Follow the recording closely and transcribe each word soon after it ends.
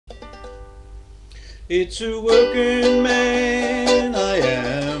It's a working man I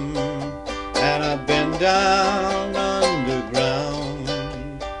am, and I've been down underground.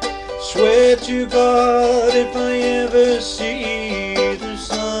 Swear to God if I ever see the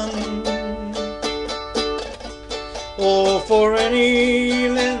sun, or for any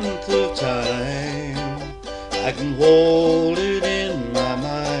length of time, I can hold it in my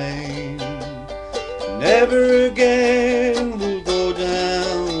mind. Never again will go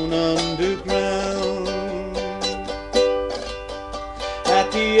down underground. At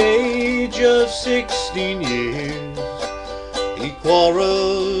the age of 16 years, he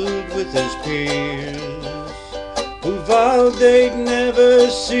quarreled with his peers, who vowed they'd never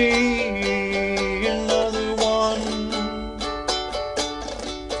see another one.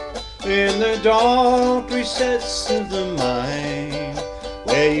 In the dark recess of the mind,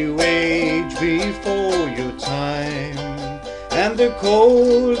 where you age before your time, and the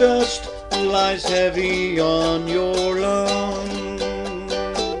coal dust lies heavy on your lungs.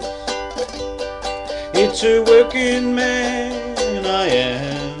 It's a working man I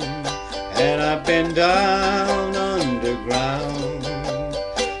am, and I've been down underground.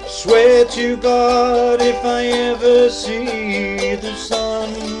 Swear to God if I ever see the sun,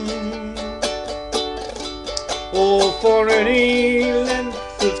 or for any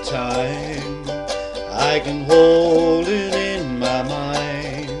length of time, I can hold it in my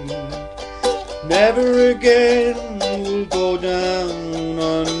mind. Never again will go down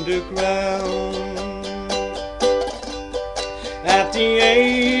underground. At the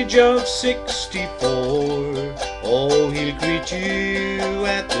age of 64, oh, he'll greet you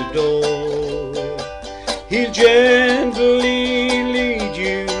at the door. He'll gently lead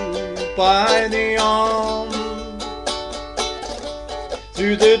you by the arm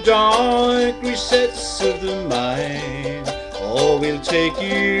through the dark recess of the mind. Oh, he'll take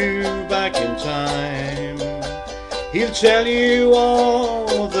you back in time. He'll tell you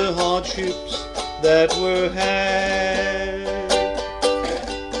all the hardships that were had.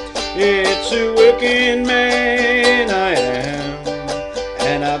 It's a working man I am,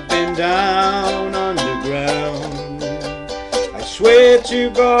 and I've been down underground. I swear to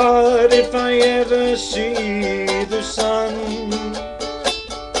God if I ever see the sun,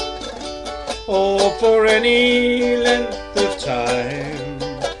 or for any length of time,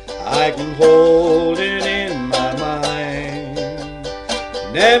 I can hold it in my mind.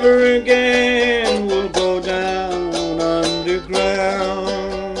 Never again will go down underground.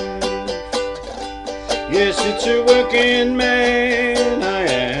 Yes, it's a working man I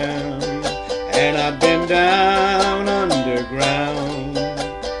am, and I've been down underground.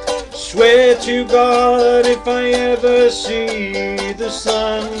 Swear to God if I ever see the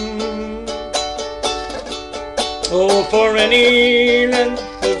sun, oh, for any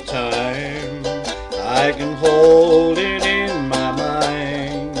length of time, I can hold it in my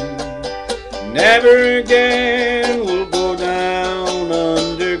mind. Never again will go down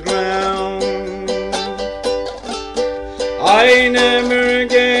underground. I never